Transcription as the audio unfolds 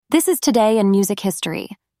This is Today in Music History,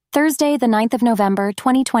 Thursday, the 9th of November,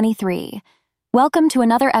 2023. Welcome to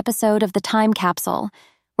another episode of the Time Capsule,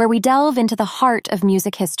 where we delve into the heart of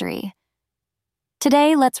music history.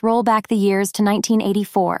 Today, let's roll back the years to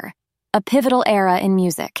 1984, a pivotal era in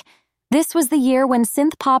music. This was the year when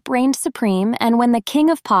synth pop reigned supreme and when the king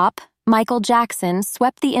of pop, Michael Jackson,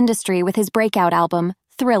 swept the industry with his breakout album,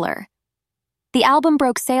 Thriller. The album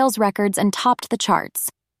broke sales records and topped the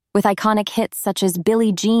charts, with iconic hits such as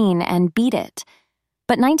Billie Jean and Beat It.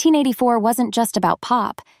 But 1984 wasn't just about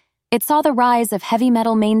pop. It saw the rise of heavy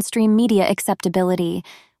metal mainstream media acceptability,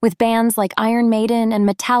 with bands like Iron Maiden and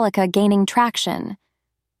Metallica gaining traction.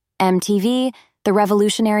 MTV, the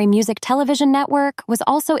revolutionary music television network, was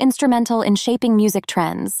also instrumental in shaping music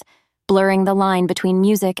trends, blurring the line between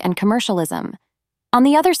music and commercialism. On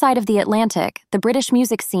the other side of the Atlantic, the British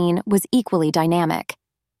music scene was equally dynamic.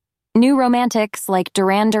 New romantics like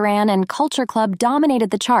Duran and Culture Club dominated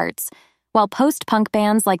the charts, while post-punk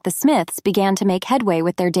bands like The Smiths began to make headway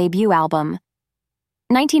with their debut album.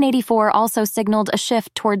 1984 also signaled a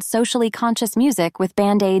shift towards socially conscious music with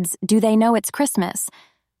Band-Aid's Do They Know It's Christmas?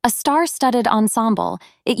 A star-studded ensemble,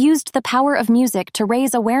 it used the power of music to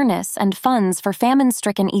raise awareness and funds for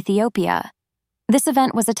famine-stricken Ethiopia. This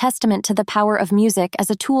event was a testament to the power of music as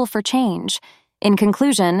a tool for change. In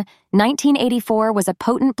conclusion, 1984 was a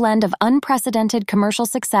potent blend of unprecedented commercial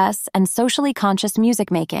success and socially conscious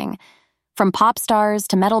music-making. From pop stars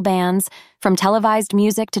to metal bands, from televised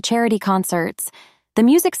music to charity concerts, the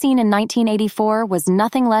music scene in 1984 was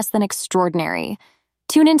nothing less than extraordinary.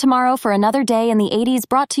 Tune in tomorrow for another day in the 80s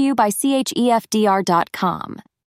brought to you by CHEFDR.com.